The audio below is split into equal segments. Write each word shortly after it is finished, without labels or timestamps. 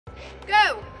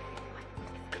Go!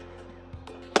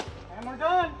 And we're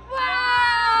done.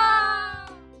 Wow!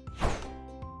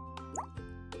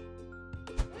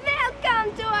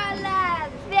 Welcome to our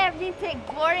lab, where we take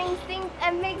boring things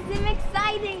and make them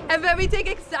exciting. And then we take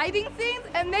exciting things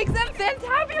and make them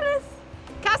fantabulous.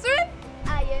 Catherine?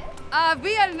 Yes?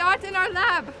 We are not in our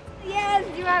lab. Yes,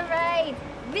 you are right.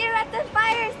 We're at the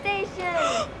fire station.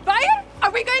 Fire?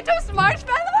 Are we going to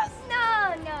marshmallows?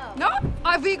 No, no. No?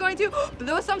 Are we going to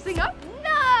blow something up?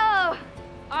 No.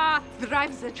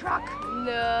 Drive the truck.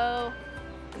 No.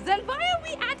 Then why are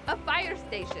we at a fire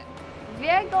station?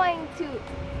 We're going to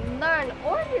learn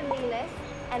orderliness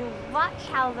and watch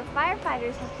how the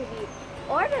firefighters have to be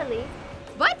orderly.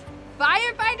 What?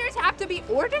 Firefighters have to be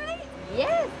orderly?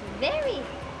 Yes, very.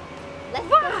 Let's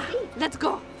go see. Let's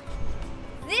go.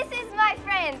 This is my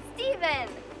friend, Steven.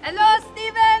 Hello,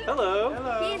 Steven. Hello.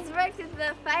 Hello. He's worked with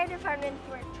the fire department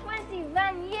for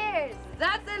 21 years.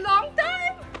 That's a long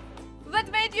time. What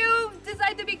made you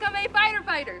decide to become a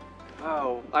firefighter?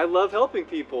 Oh, I love helping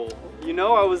people. You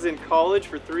know, I was in college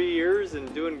for 3 years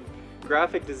and doing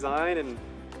graphic design, and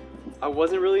I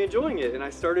wasn't really enjoying it. And I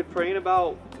started praying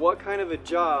about what kind of a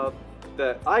job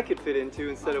that I could fit into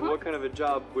instead of what kind of a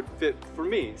job would fit for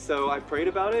me. So I prayed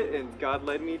about it, and God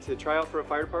led me to try out for a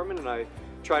fire department, and I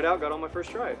tried out, got on my first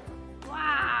try.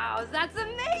 Wow, that's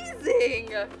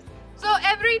amazing. So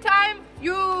every time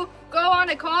you go on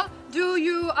a call, do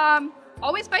you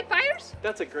always fight fires?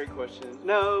 That's a great question.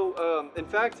 No, in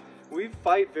fact, we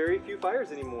fight very few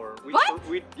fires anymore.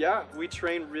 We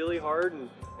train really hard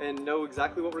and know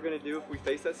exactly what we're going to do if we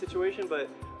face that situation, but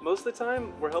most of the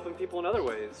time we're helping people in other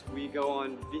ways. We go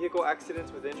on vehicle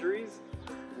accidents with injuries.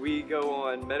 We go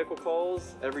on medical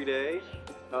calls every day.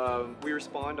 We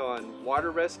respond on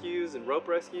water rescues and rope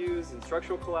rescues and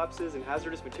structural collapses and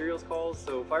hazardous materials calls,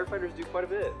 so firefighters do quite a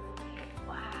bit.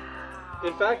 Wow.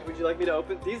 In fact, would you like me to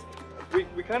open these?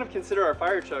 We kind of consider our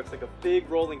fire trucks like a big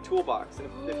rolling toolbox,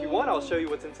 and if you want, I'll show you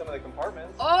what's in some of the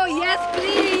compartments. Oh, yes,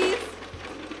 please.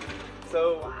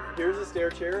 So here's a stair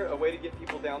chair, a way to get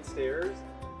people downstairs.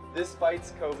 This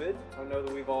fights COVID. I know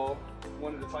that we've all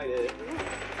wanted to fight it.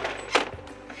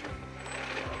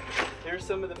 Here's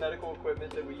some of the medical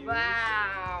equipment that we use.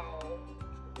 Wow.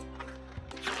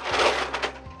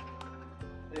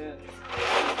 And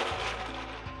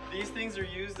these things are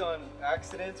used on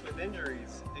accidents with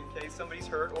injuries in case somebody's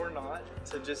hurt or not,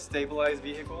 to just stabilize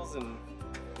vehicles, and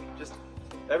just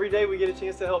every day we get a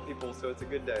chance to help people, so it's a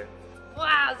good day.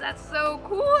 Wow, that's so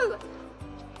cool.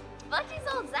 What is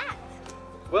all that?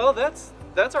 Well, that's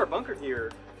our bunker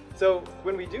gear. So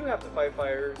when we do have to fight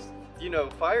fires, you know,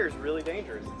 fire is really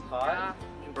dangerous. It's hot,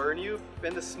 can burn you,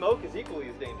 and the smoke is equally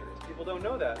as dangerous. People don't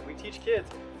know that. We teach kids,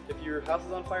 if your house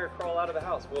is on fire, crawl out of the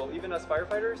house. Well, even us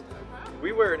firefighters,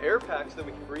 we wear an air pack so that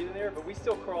we can breathe in air, but we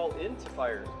still crawl into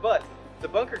fires. But the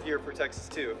bunker gear protects us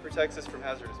too. It protects us from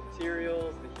hazardous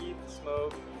materials, the heat, the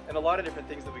smoke, and a lot of different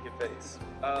things that we can face,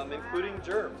 including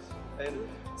germs. And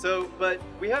so, but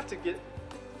we have to get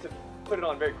to put it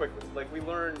on very quickly. Like, we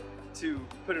learn to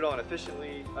put it on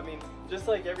efficiently. I mean, just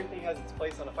like everything has its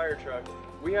place on a fire truck,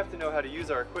 we have to know how to use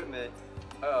our equipment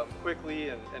quickly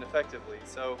and effectively.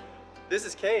 So this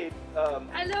is Cade.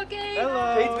 Hello, Cade.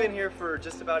 Hello. Cade's been here for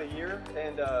just about a year,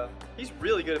 and he's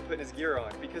really good at putting his gear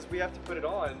on, because we have to put it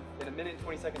on in 1 minute and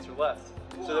 20 seconds or less,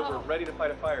 so that we're ready to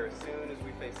fight a fire as soon as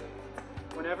we face it.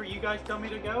 Whenever you guys tell me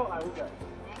to go, I will go.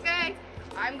 Okay,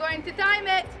 I'm going to time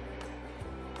it.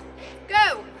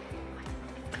 Go.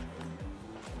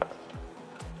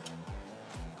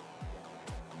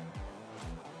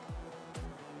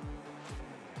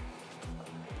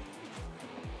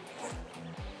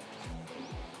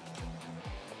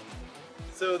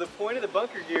 So the point of the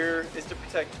bunker gear is to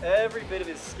protect every bit of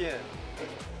his skin.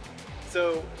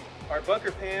 So our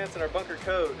bunker pants and our bunker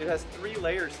coat, it has 3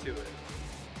 layers to it.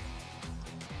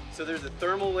 So there's a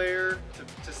thermal layer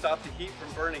to stop the heat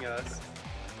from burning us.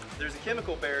 There's a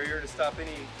chemical barrier to stop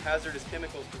any hazardous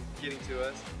chemicals from getting to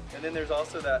us. And then there's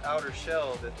also that outer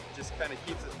shell that just kind of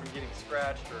keeps us from getting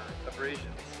scratched or abrasions.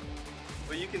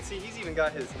 But you can see he's even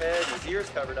got his head and his ears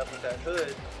covered up with that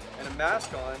hood and a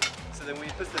mask on, so that when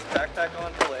he puts this backpack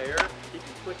on full of air, he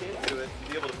can click into it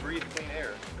and be able to breathe clean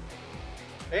air.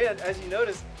 And as you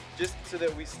notice, just so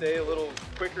that we stay a little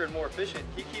quicker and more efficient,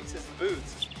 he keeps his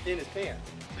boots in his pants.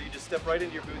 So you just step right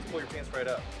into your boots, pull your pants right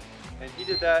up. And he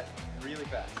did that really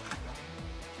fast.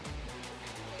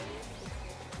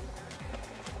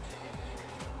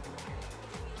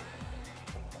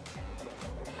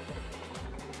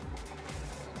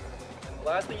 And the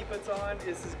last thing he puts on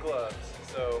is his gloves.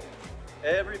 So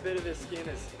every bit of his skin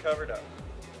is covered up.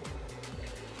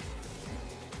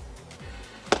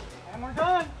 And we're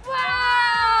done! Wow!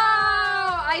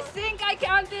 think I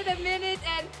counted 1 minute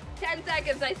and 10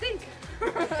 seconds, I think.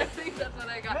 I think that's what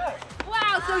I got. Yeah.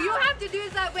 Wow, so you have to do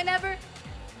that whenever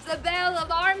the bell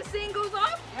alarm thing goes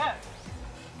off? Yes.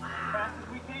 Fast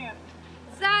as we can.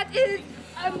 That is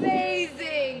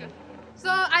amazing. So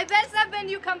I bet that when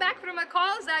you come back from a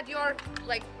call that you're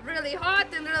like really hot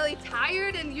and really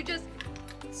tired and you just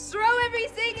throw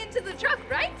everything into the truck,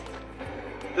 right?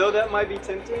 Though that might be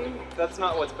tempting, that's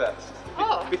not what's best.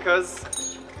 Oh.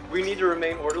 Because we need to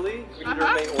remain orderly, we need to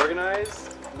remain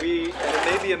organized, and it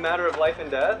may be a matter of life and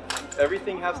death,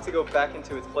 everything has to go back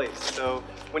into its place. So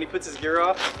when he puts his gear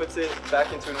off, he puts it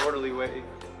back into an orderly way.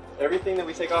 Everything that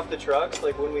we take off the trucks,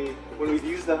 like when we've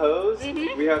used the hose,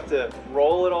 we have to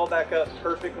roll it all back up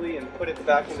perfectly and put it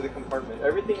back into the compartment.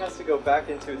 Everything has to go back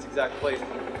into its exact place.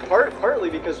 Partly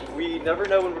because we never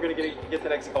know when we're going to get the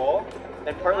next call,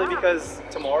 and partly because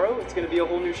tomorrow it's going to be a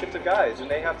whole new shift of guys, and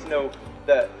they have to know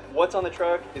that what's on the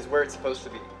truck is where it's supposed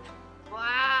to be.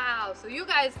 Wow, so you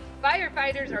guys,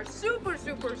 firefighters, are super,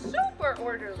 super, super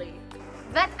orderly.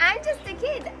 But I'm just a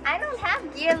kid. I don't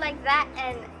have gear like that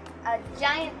and a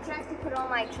giant truck to put all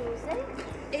my tools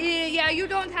in. Yeah, you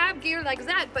don't have gear like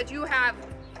that, but you have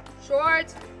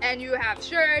shorts and you have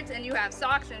shirts and you have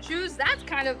socks and shoes. That's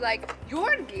kind of like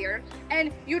your gear.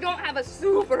 And you don't have a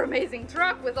super amazing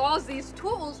truck with all these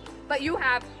tools, but you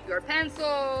have your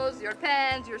pencils, your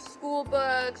pens, your school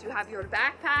books, you have your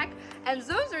backpack. And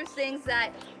those are things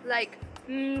that, like,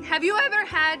 have you ever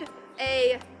had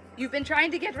you've been trying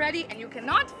to get ready and you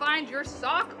cannot find your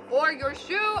sock or your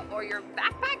shoe or your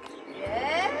backpack?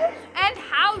 Yes. And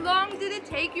how long did it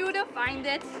take you to find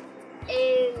it?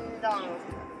 A long.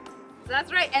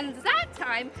 That's right, and that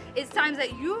time is times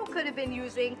that you could have been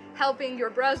using helping your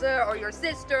brother or your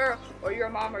sister or your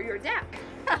mom or your dad.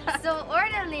 So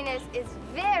orderliness is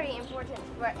very important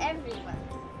for everyone.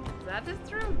 That is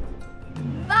true.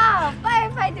 Wow,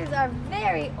 firefighters are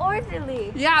very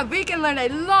orderly. Yeah, we can learn a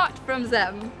lot from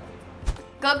them.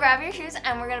 Go grab your shoes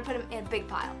and we're gonna put them in a big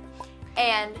pile.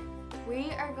 And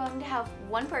we are going to have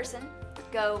one person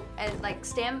go and like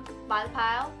stand by the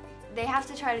pile. They have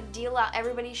to try to deal out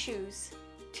everybody's shoes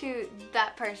to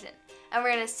that person. And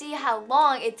we're gonna see how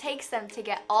long it takes them to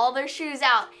get all their shoes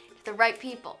out to the right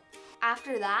people.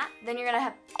 After that, then you're gonna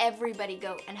have everybody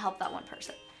go and help that one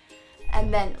person.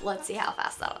 And then let's see how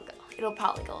fast that'll go. It'll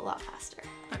probably go a lot faster.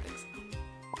 I think so.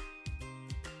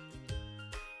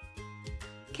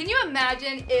 Can you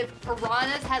imagine if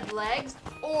piranhas had legs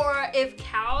or if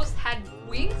cows had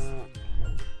wings?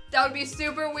 That would be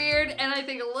super weird and I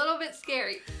think a little bit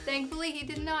scary. Thankfully, he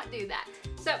did not do that.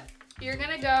 So you're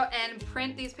gonna go and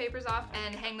print these papers off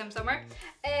and hang them somewhere.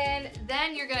 And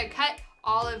then you're gonna cut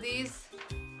all of these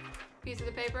pieces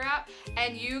of paper out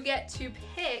and you get to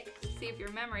pick, see if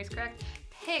your memory is correct,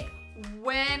 pick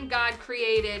when God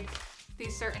created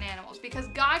these certain animals, because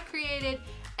God created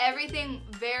everything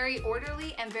very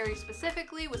orderly and very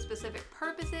specifically with specific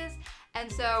purposes. And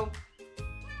so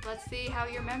let's see how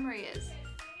your memory is.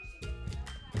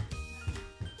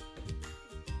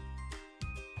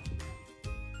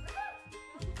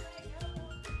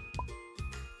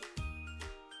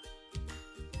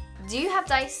 Do you have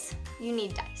dice? You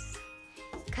need dice.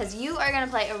 Because you are gonna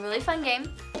play a really fun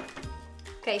game.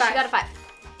 Okay, she got a 5.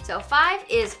 So 5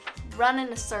 is run in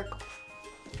a circle.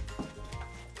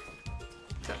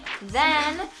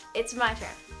 Then it's my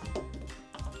turn.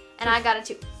 And I got a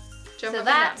 2. Jump so up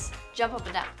that's and down. jump up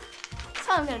and down.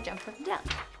 So I'm gonna jump up and down.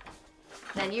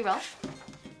 Then you roll.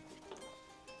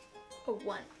 A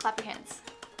 1. Clap your hands.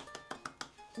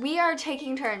 We are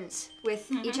taking turns with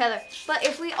each other. But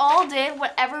if we all did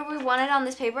whatever we wanted on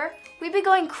this paper, we'd be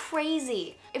going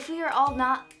crazy. If we are all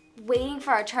not waiting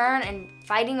for our turn and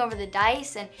fighting over the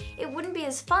dice, and it wouldn't be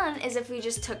as fun as if we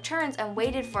just took turns and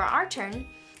waited for our turn.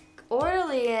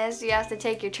 Orderliness, you have to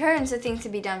take your turn so things to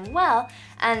be done well,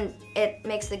 and it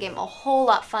makes the game a whole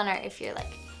lot funner if you're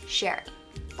like sharing.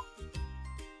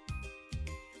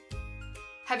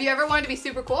 Have you ever wanted to be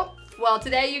super cool? Well,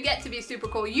 today you get to be super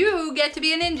cool. You get to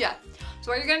be a ninja. So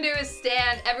what you're gonna do is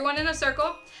stand everyone in a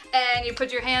circle and you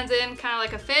put your hands in kind of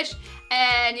like a fish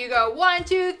and you go 1,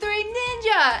 2, 3,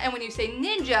 ninja. And when you say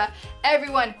ninja,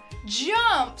 everyone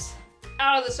jumps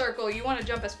out of the circle. You wanna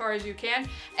jump as far as you can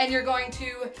and you're going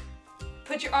to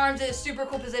put your arms in a super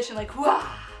cool position like wah.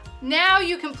 Now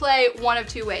you can play one of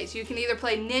 2 ways. You can either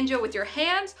play ninja with your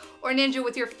hands or ninja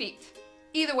with your feet.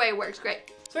 Either way works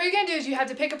great. So what you're gonna do is you have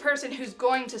to pick a person who's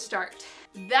going to start.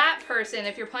 That person,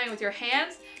 if you're playing with your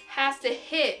hands, has to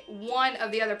hit one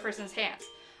of the other person's hands.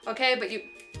 Okay, but you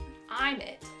aim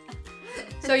it.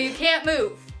 So you can't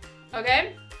move,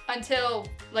 okay? Until,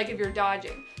 like if you're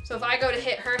dodging. So if I go to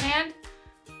hit her hand,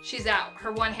 she's out.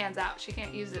 Her one hand's out. She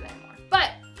can't use it anymore.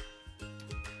 But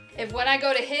if when I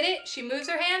go to hit it, she moves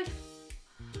her hand,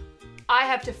 I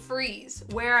have to freeze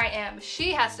where I am.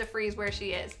 She has to freeze where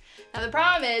she is. Now the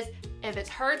problem is, if it's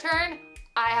her turn,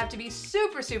 I have to be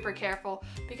super, super careful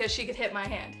because she could hit my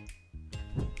hand.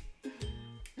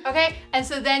 Okay, and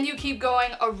so then you keep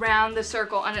going around the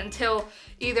circle until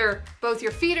either both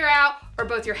your feet are out or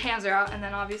both your hands are out, and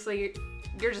then obviously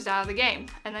you're just out of the game,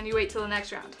 and then you wait till the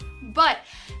next round. But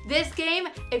this game,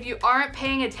 if you aren't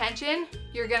paying attention,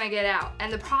 you're gonna get out.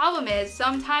 And the problem is,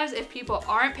 sometimes if people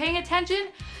aren't paying attention,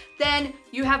 then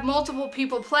you have multiple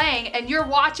people playing and you're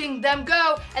watching them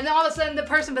go, and then all of a sudden the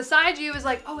person beside you is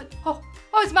like, oh,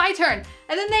 it's my turn.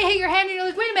 And then they hit your hand and you're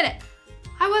like, wait a minute,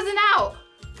 I wasn't out.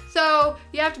 So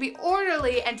you have to be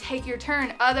orderly and take your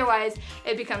turn, otherwise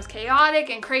it becomes chaotic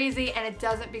and crazy and it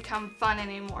doesn't become fun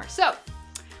anymore. So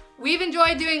we've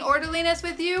enjoyed doing Orderliness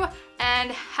with you,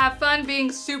 and have fun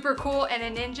being super cool and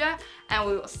a ninja, and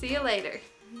we will see you later.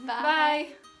 Bye. Bye.